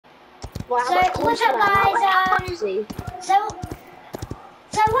Well, So what's up, guys? So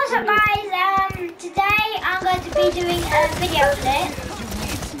what's up, guys? Today I'm going to be doing a video clip.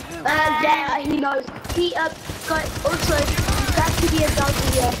 Yeah, he knows. He got also that video down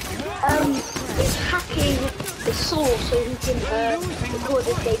here. Is hacking the source so he can record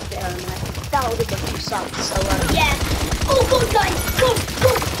his data on it. That would have been himself. So yeah. Oh god, guys, go.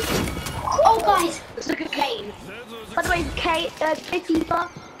 Oh guys, let's look at Kane. By the way, Kane, FIFA.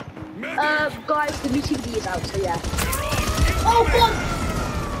 Guys, the new TV is out, so yeah. Oh god!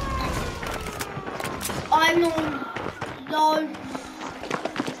 I'm no.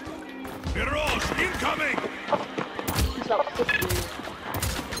 Mirage incoming! He's about 50.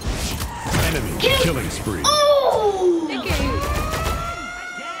 Enemy killing spree. Oh!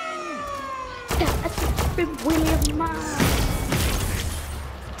 That's been William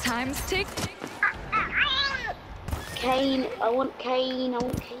Time's tick. Kane, I want Kane.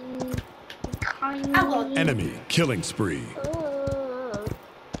 Kane. I want. Enemy killing spree.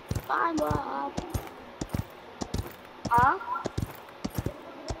 Fine, Rob. Huh?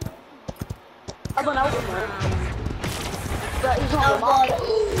 I'm an ultimate. But he's not on the market.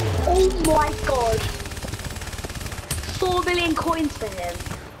 Oh my god. 4 million coins for him.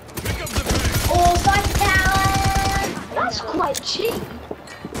 Pick up the pace. Oh, Cypher Tower! That's quite cheap.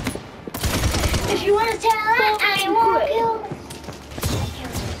 If you want to tell that, I won't kill.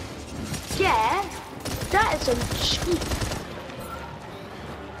 Yeah, that is a cheap.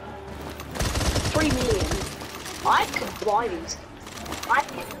 3 million. I could buy these. I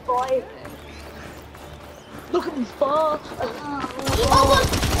could buy. Look at them far. Oh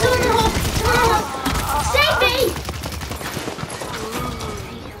god! Save me!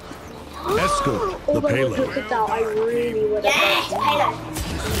 Escort the Although payload. look at that, I really would have. Yes, payload.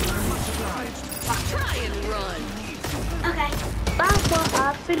 Try and run. Okay. That's what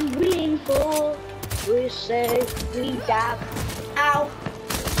I've been waiting for. We say we dab. Ow.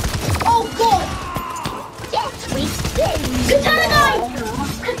 Oh god! Yes, we did. Katana guy!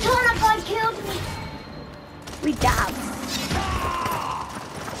 Katana guy killed me. We dab.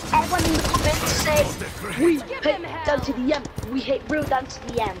 Everyone in the comments say we hit down to the end. We hit real down to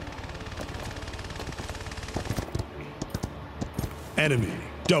the end. Enemy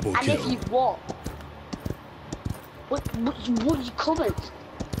double And if kill. you what? What you comment?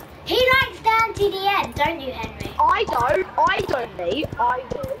 He likes down to the end, don't you, Henry? I don't, Lee. I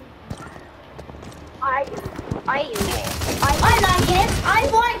do. I I like him. I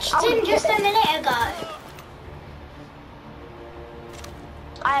watched him just a minute ago.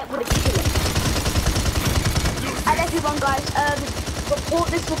 I would have killed him. And everyone, guys, report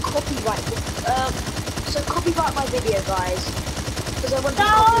this for copyright. So copyright my video, guys. Because I want to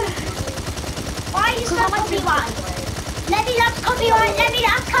Why is that copyright? Let me have copyright. Let me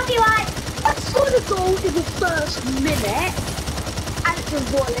have copyright. I saw the goal in the first minute, and it's a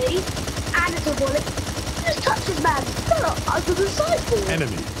volley, Just touch his man. I was insightful.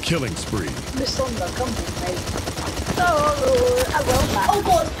 Enemy killing spree. Miss Sonda, come on, mate. Oh, I will back. Oh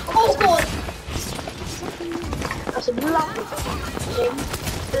god. Oh god. That's a lovely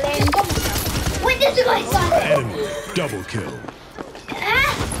blend. Wait, this is my son. Enemy double kill.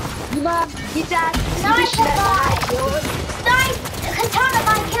 Your mum, your dad, Sniper your guy. yours. Katana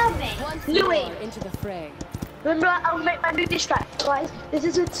guy killed me. Louis. Into the fray. Remember, I'll make my new distract, guys. This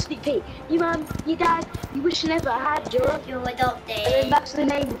is a sneak peek. Your mum, your dad, you wish you never had your... You And then adopted. that's the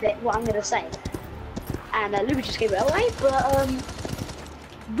name of it, what I'm going to say. And Louis just gave it away, but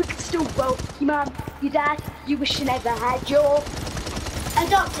we could still vote. Your mum, your dad, you wish you never had your...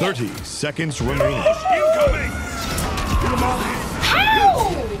 Adopted. 30 seconds remaining. Incoming! How?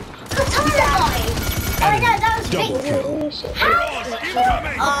 Katana guy. Oh no, that was Double big. kill. How?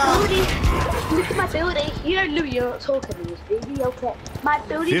 Incoming! Look at my building. You know, Louis, you're not talking to this, baby. Okay. My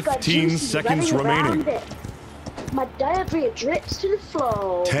building's got 15 juices seconds running remaining. around it. My diarrhea drips to the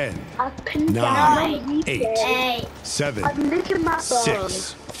floor. 10, Up and 9, down my 8, weekend. Hey. 7, I'm licking my bum.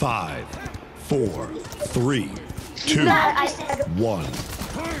 6, 5, 4, 3, 2, No, I said, 1.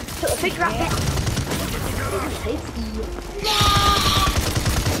 put a big racket.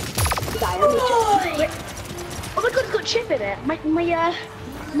 Oh my god, it's got chip in it. My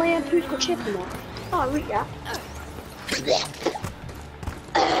poo's got chip in it. Oh, I'll read that.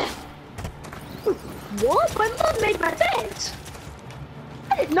 What? My mum made my bed.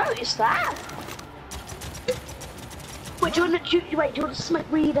 I didn't notice that. Wait, do you want to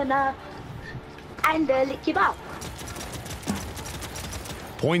smoke weed and lick your butt?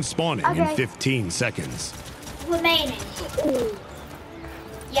 Point spawning in Okay. 15 seconds. Remaining. Ooh.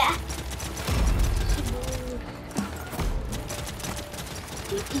 Yeah.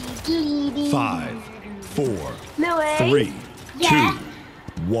 5, 4, Louis, 3, Yeah.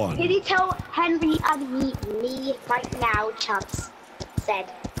 2, 1. can you tell Henry and me right now, Chubbs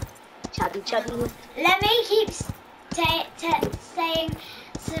said. Chubby. Let me keep saying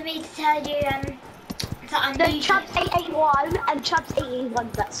to me to tell you that I'm No, muted. Chubbs 881 and Chubbs 881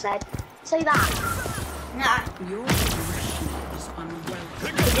 that said. Say that. No. Your aggression is unwelcome.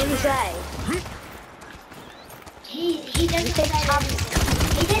 What did he say? He doesn't He said say Chubbs.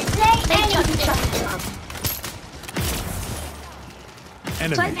 He didn't say Say anything. Chubbs. So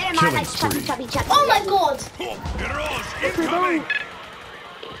Enemy I made killing like spree. chubby. Oh my god! Incoming!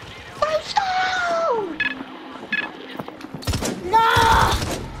 No!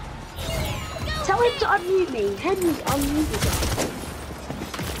 Tell him to unmute me. Henry, unmute me.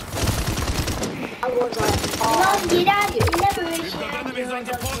 I was like, No, you don't. You never really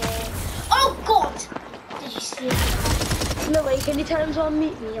Oh god! Did you see that? Louis, can you tell him to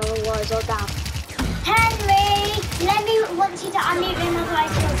unmute me? Otherwise, I'll down. Henry! Let me want you to unmute him,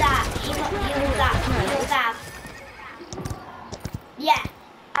 otherwise he'll die. He will die. Yeah.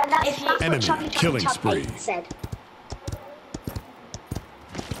 And that's, If you- that's Enemy what Chubby killing spree. said.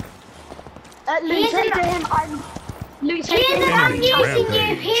 He Louis, say isn't- to him, I'm... Louis, say He to isn't him, I'm Enemy unmuting you.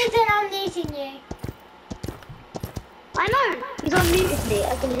 rampage. He isn't unmuting you. I know, he's unmuted me,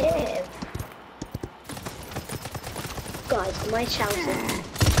 I can hear him. Guys, am I shouting?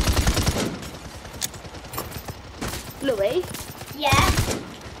 Louis, Yeah?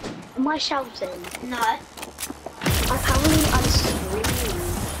 am I shouting? No. Apparently I'm screaming.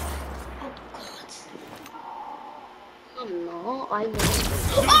 Oh god. I'm not, I'm not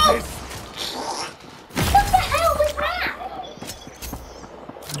screaming. Oh! What the hell was that?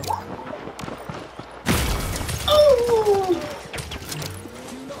 Oh!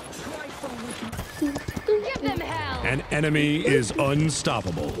 Give them hell. An enemy is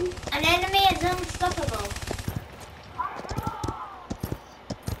unstoppable. An enemy is unstoppable.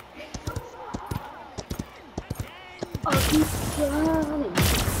 I'll keep running.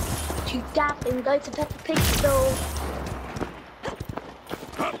 To Gap and go to Peppa Pig store.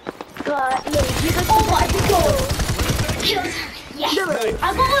 But yeah, you go to Oh my Peppa Pig god! store. Kills. Yes! Louis,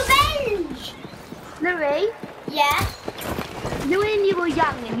 I got revenge! Louis, Yeah? when you were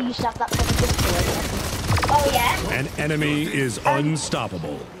young and you used to have that Peppa Pig store, Oh yeah? An enemy is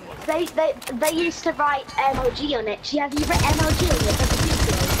unstoppable. they used to write MLG on it. Have you written MLG on your Peppa Pig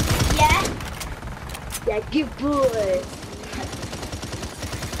store? Yeah? Yeah, good boy.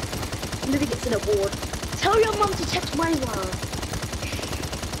 Louis gets an award. Tell your mum to text my word.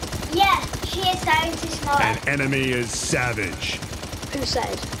 Yeah, she is going to smart. An enemy is savage. Who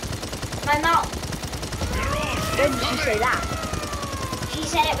said? My mom. When did she say that? She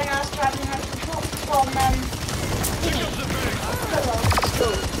said it when I was driving home from thingy.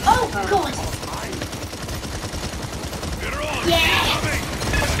 School. Oh god! Yeah!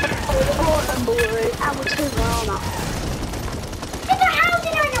 Oh, and boy, I was too wrong. How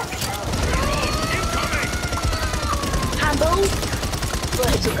did I not? Handle.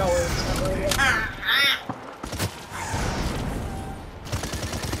 But it's a goal. It's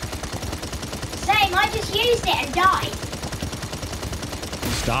Same, I just used it and died.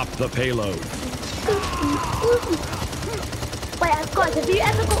 Stop the payload. Wait, guys, have you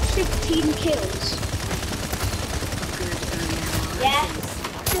ever got 15 kills? Yeah?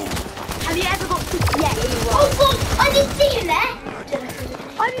 Have you ever got 15? Yeah, you Oh are. god, I didn't see him there.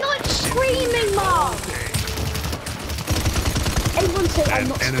 I'm not screaming, Mom! Everyone say I'm An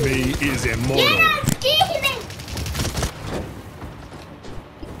not enemy screaming. is immortal. Yeah, excuse me.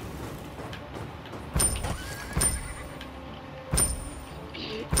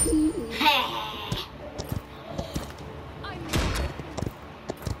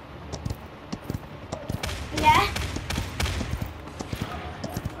 Yeah?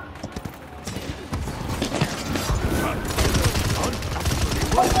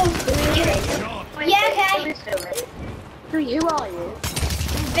 Yeah, okay. Who are you?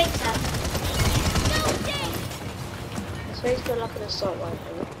 Victor. So he's got like an assault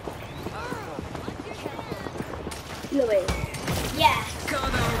rifle. Louis, Yeah.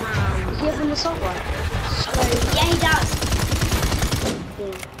 does he have an assault rifle? So, Yeah, he does.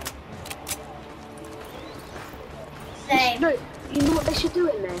 yeah. Same. No, you know what they should do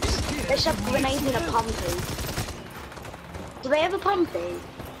in this? They should have grenades in a pumpy. Do they have a pumpy?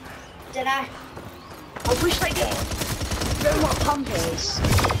 Dunno. I wish they did. You know what a pump is?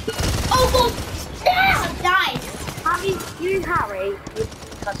 Oh god! Ah, I died. Harry, you and Harry, your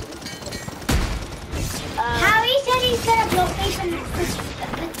cousins. Harry said he's gonna block me from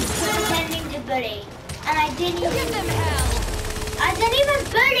pretending to bully. And I didn't Give them hell. I didn't even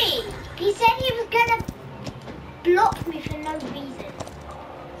bully. He said he was gonna block me for no reason.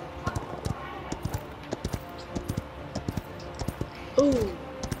 Ooh.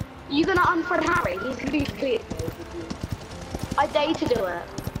 You're gonna unfriend Harry. He's gonna be clear. I dare you to do it.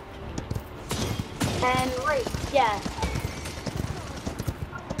 Henry, yeah.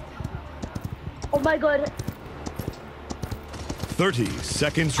 Oh my god. 30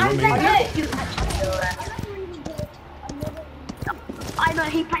 seconds I'm remaining. gonna- You can actually do it. I know,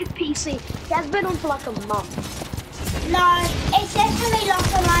 he plays PC. He has been on for like a month. No, it says to me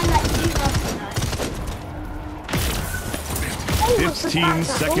lost online like 2 months ago. Hey, what's the 15 backpack?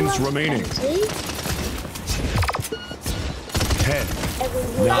 seconds Oh, remaining. fancy. 10,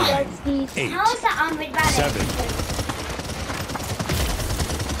 Everyone 9, does these. 8, How is that unread valid? 7.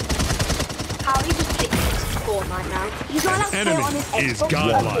 Harry just picks Fortnite now. He's not allowed to play it Enemy on his is Xbox or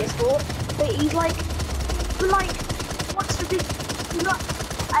godlike. PS4, but he's like, what's the big? He's not.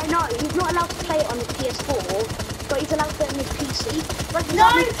 I know he's not allowed to play it on his PS4, but he's allowed to play it on his PC. Like, he's No,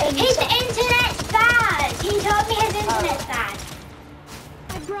 not any his stuff. internet's bad. He told me his internet's bad.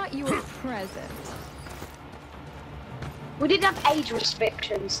 I brought you a present. We didn't have age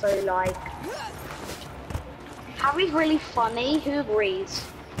restrictions, so like, Harry's really funny. Who agrees?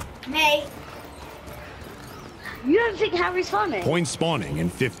 Me. You don't think Harry's funny? Point spawning in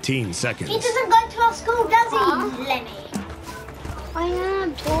 15 seconds. He doesn't go to our school, does Huh? he, Lemmy? I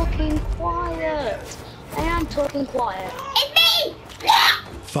am talking quiet. I am talking quiet. It's me!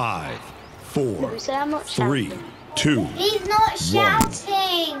 5, 4, Louis, say I'm not 3, shouting. 2. He's not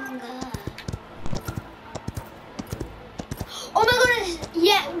shouting. Oh my goodness,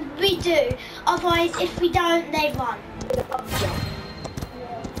 yeah, we do. Otherwise, if we don't, they run.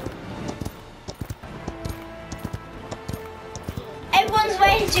 Everyone's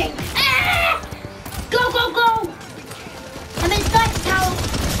raging. Ah! Go, go, go! I'm in Sniper Tower.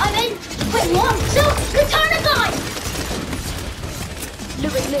 I'm in. Wait, what? So, Katana guy!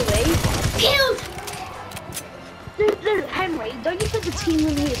 Louis. Killed! Louis, Henry, don't you think the team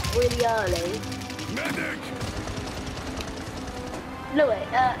review is really early? Medic! Louis,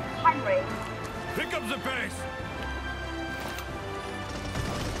 Henry, Pick up the pace!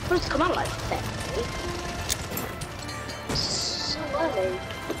 supposed to come out like February. So early.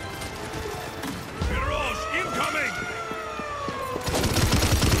 Mirage incoming!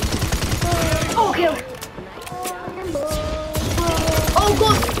 Oh, kill! Oh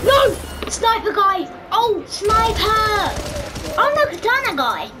god, no! Sniper guy! Oh, sniper! Oh no, Katana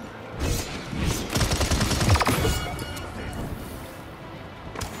guy!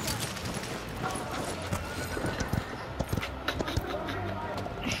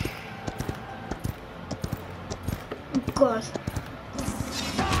 God.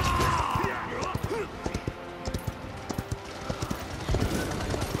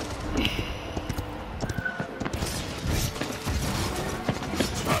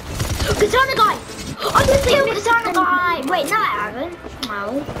 Katana guy! I just killed Katana guy! Wait, no I haven't.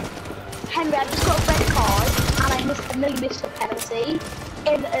 No. Henry, I just got a red card and I nearly missed a penalty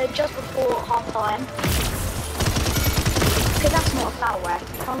in just before half time. Okay, that's not a foul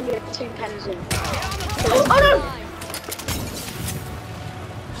ref. I'm gonna get 2 pens in. Oh no!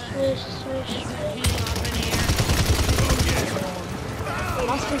 Swish, swish, swish.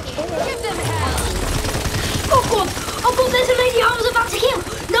 Must be killed. Give them hell. Oh god! Oh god, there's a lady I was about to kill!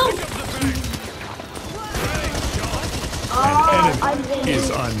 No! Oh, I'm Enemy winning. is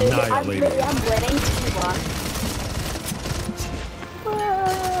annihilated. I'm winning 2-1.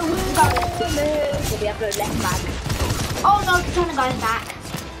 We have no left back. Oh no, Katana guy's back.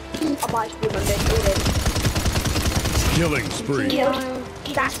 I might be on this. Killing spree.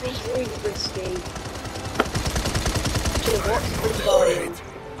 That's really risky. What's the goal?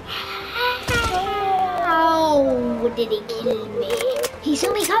 How did he kill me? He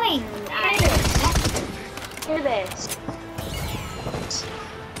saw me coming. Look at this.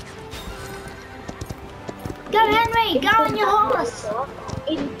 Go Henry, go on your horse.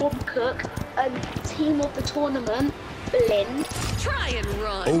 In Bob Cook, team of the tournament, Blind. Try and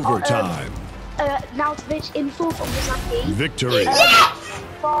run. Overtime. Nautovich in fourth on Mizaki. Victory. Yes!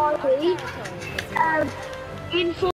 Farley. In fourth.